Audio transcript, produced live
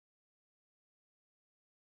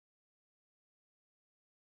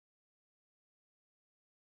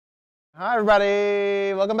Hi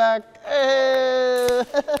everybody, welcome back. Hey.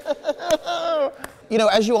 You know,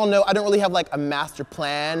 as you all know, I don't really have like a master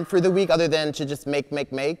plan for the week other than to just make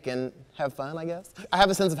and have fun, I guess. I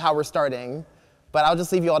have a sense of how we're starting, but I'll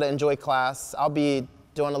just leave you all to enjoy class. I'll be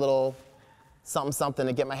doing a little something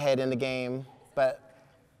to get my head in the game, but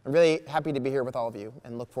I'm really happy to be here with all of you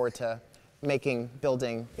and look forward to making,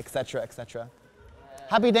 building, etc., etc.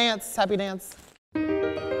 Happy dance, happy dance.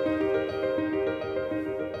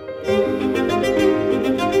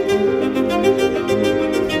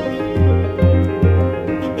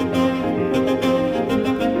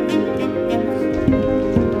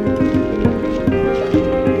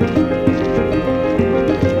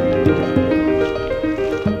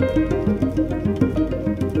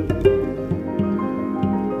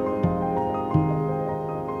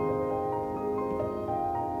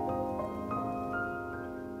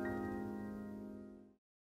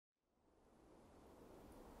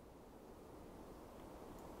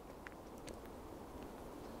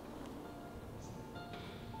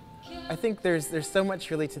 I think there's so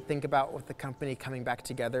much really to think about with the company coming back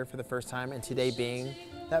together for the first time, and today being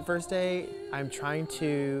that first day. I'm trying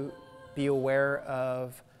to be aware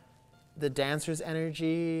of the dancers'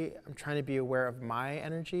 energy. I'm trying to be aware of my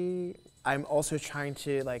energy. I'm also trying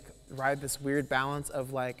to like ride this weird balance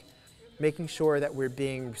of like making sure that we're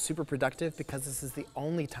being super productive, because this is the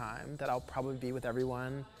only time that I'll probably be with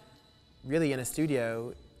everyone really in a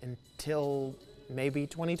studio until maybe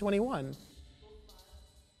 2021.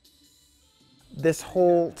 This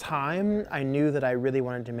whole time, I knew that I really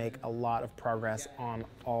wanted to make a lot of progress on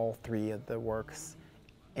all three of the works.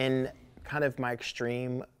 In kind of my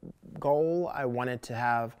extreme goal, I wanted to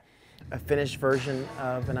have a finished version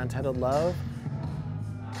of an Untitled Love.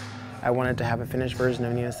 I wanted to have a finished version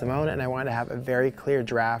of Nina Simone, and I wanted to have a very clear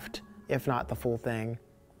draft, if not the full thing,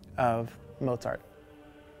 of Mozart.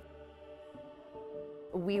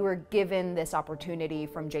 We were given this opportunity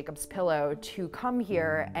from Jacob's Pillow to come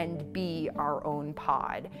here and be our own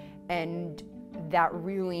pod. And that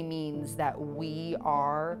really means that we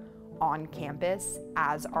are on campus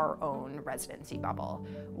as our own residency bubble.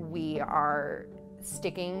 We are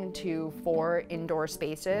sticking to 4 indoor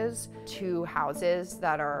spaces, 2 houses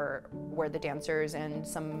that are where the dancers and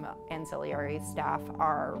some ancillary staff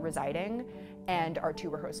are residing, and our 2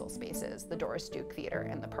 rehearsal spaces, the Doris Duke Theater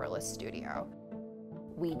and the Perlis Studio.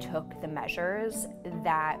 We took the measures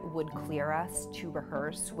that would clear us to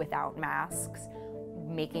rehearse without masks,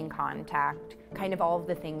 making contact, kind of all of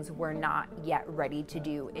the things we're not yet ready to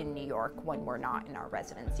do in New York when we're not in our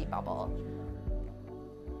residency bubble.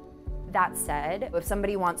 That said, if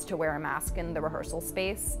somebody wants to wear a mask in the rehearsal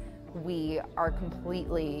space, we are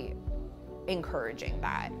completely encouraging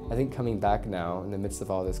that. I think coming back now in the midst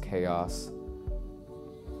of all this chaos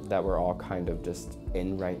that we're all kind of just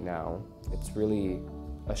in right now, it's really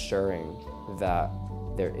assuring that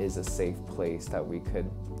there is a safe place that we could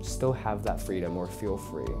still have that freedom or feel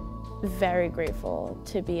free. Very grateful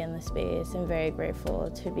to be in the space and very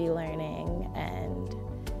grateful to be learning and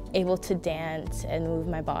able to dance and move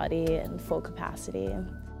my body in full capacity.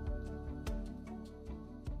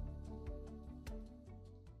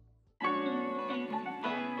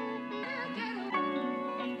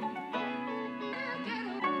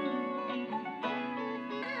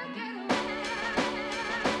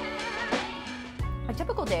 A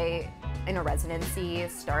typical day in a residency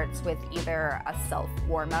starts with either a self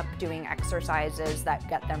warm-up doing exercises that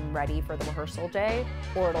get them ready for the rehearsal day,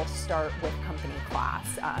 or it'll start with company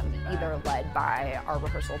class, either led by our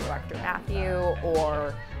rehearsal director Matthew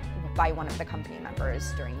or by one of the company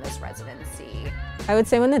members during this residency. I would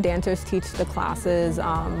say when the dancers teach the classes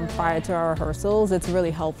prior to our rehearsals, it's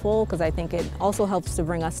really helpful because I think it also helps to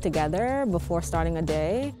bring us together before starting a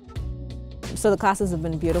day. So the classes have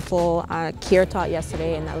been beautiful. Keer taught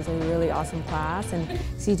yesterday, and that was a really awesome class. And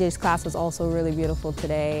CJ's class was also really beautiful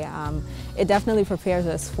today. It definitely prepares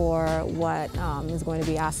us for what is going to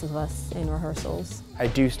be asked of us in rehearsals. I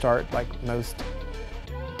do start like most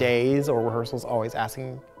days or rehearsals always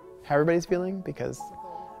asking how everybody's feeling, because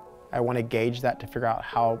I want to gauge that to figure out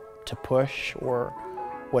how to push or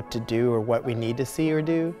what to do or what we need to see or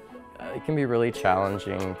do. It can be really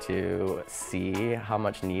challenging to see how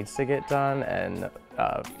much needs to get done and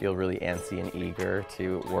feel really antsy and eager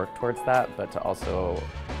to work towards that, but to also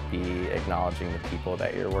be acknowledging the people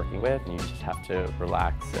that you're working with. And you just have to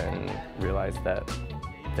relax and realize that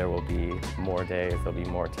there will be more days, there'll be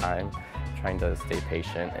more time, trying to stay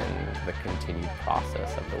patient in the continued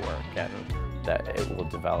process of the work, and that it will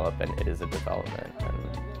develop, and it is a development, and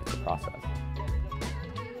it's a process.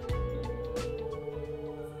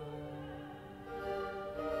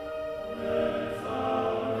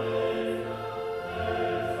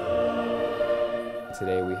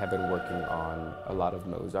 Today we have been working on a lot of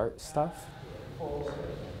Mozart stuff.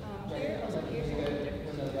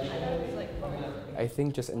 I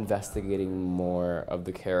think just investigating more of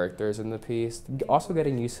the characters in the piece, also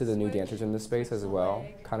getting used to the new dancers in the space as well,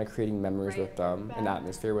 kind of creating memories with them, an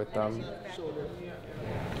atmosphere with them.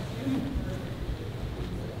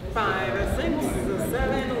 5 and 6 and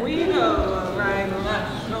 7, we go right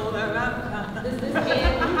left shoulder up.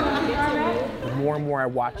 The more and more I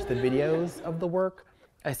watch the videos of the work,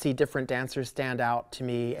 I see different dancers stand out to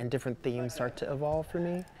me and different themes start to evolve for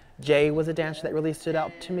me. Jay was a dancer that really stood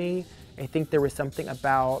out to me. I think there was something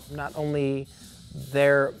about not only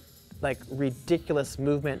their ridiculous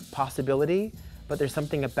movement possibility, but there's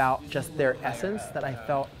something about just their essence that I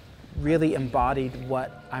felt really embodied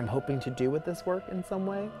what I'm hoping to do with this work in some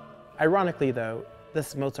way. Ironically though,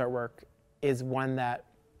 this Mozart work is one that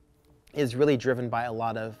is really driven by a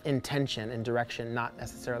lot of intention and direction, not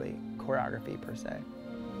necessarily choreography per se.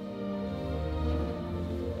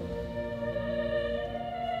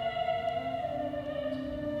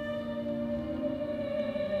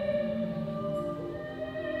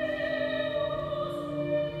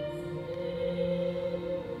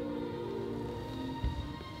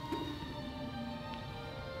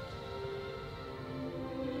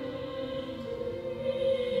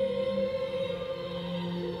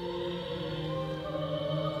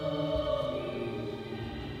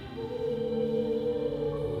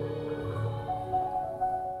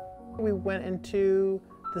 We went into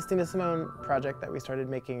this Nina Simone project that we started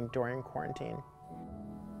making during quarantine.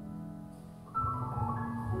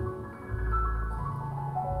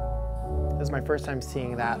 It was my first time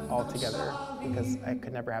seeing that all together because I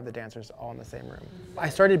could never have the dancers all in the same room. I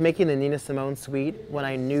started making the Nina Simone suite when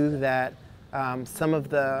I knew that some of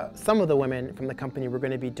the women from the company were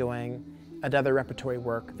going to be doing another repertory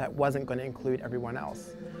work that wasn't going to include everyone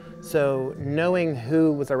else. So knowing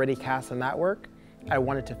who was already cast in that work, I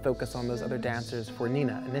wanted to focus on those other dancers for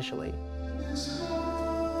Nina initially.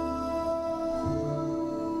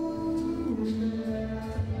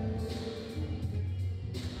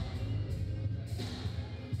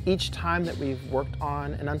 Each time that we've worked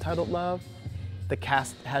on an Untitled Love, the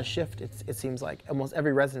cast has shifted. It seems like almost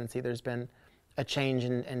every residency there's been a change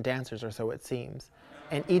in dancers, or so it seems.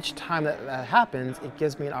 And each time that happens, it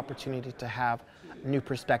gives me an opportunity to have new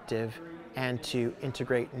perspective and to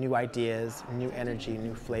integrate new ideas, new energy,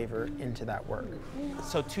 new flavor into that work.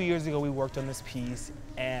 So 2 years ago we worked on this piece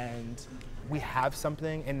and we have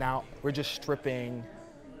something, and now we're just stripping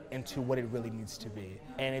into what it really needs to be.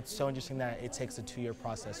 And it's so interesting that it takes a 2-year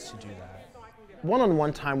process to do that.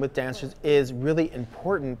 One-on-one time with dancers is really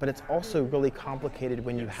important, but it's also really complicated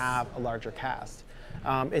when you have a larger cast.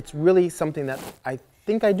 It's really something that I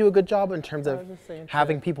think I do a good job in terms of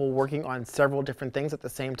having people working on several different things at the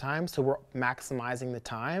same time, so we're maximizing the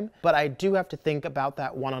time. But I do have to think about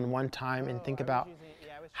that one-on-one time and think about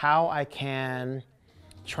how I can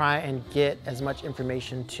try and get as much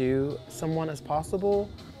information to someone as possible.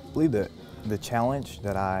 I believe that the challenge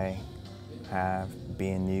that I have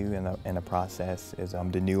being new in the process is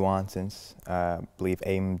the nuances. I believe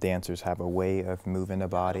A.I.M dancers have a way of moving the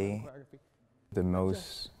body. The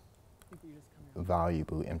most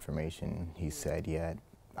valuable information he said yet.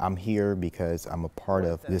 I'm here because I'm a part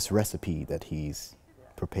of this recipe that he's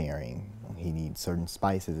preparing. He needs certain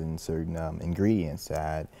spices and certain ingredients to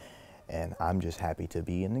add, and I'm just happy to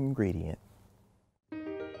be an ingredient.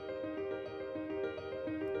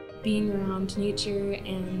 Being around nature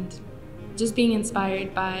and just being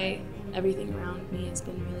inspired by everything around me has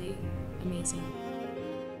been really amazing.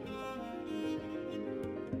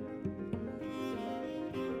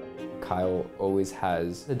 Kyle always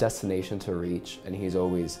has a destination to reach, and he's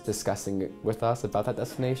always discussing with us about that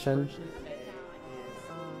destination.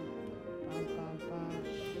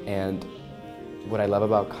 And what I love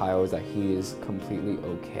about Kyle is that he is completely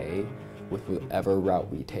okay with whatever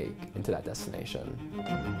route we take into that destination.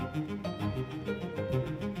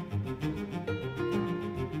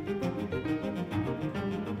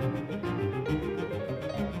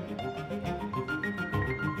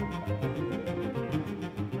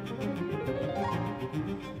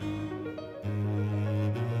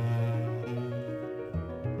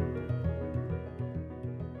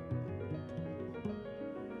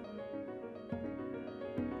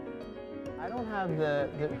 I don't have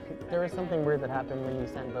there was something weird that happened when you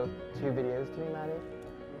sent both 2 videos to me, Maddie.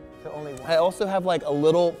 So only one. I also have like a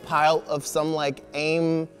little pile of some like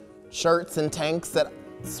A.I.M shirts and tanks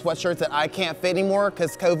sweatshirts that I can't fit anymore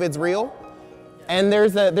because COVID's real. And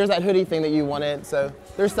there's that hoodie thing that you wanted, so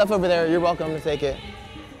there's stuff over there. You're welcome to take it.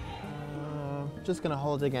 Just gonna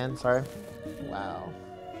hold it again, sorry. Wow.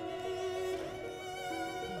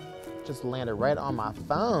 Just landed right on my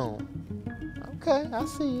phone. Okay, I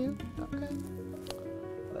see you. Okay.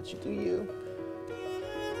 I'll let you do you.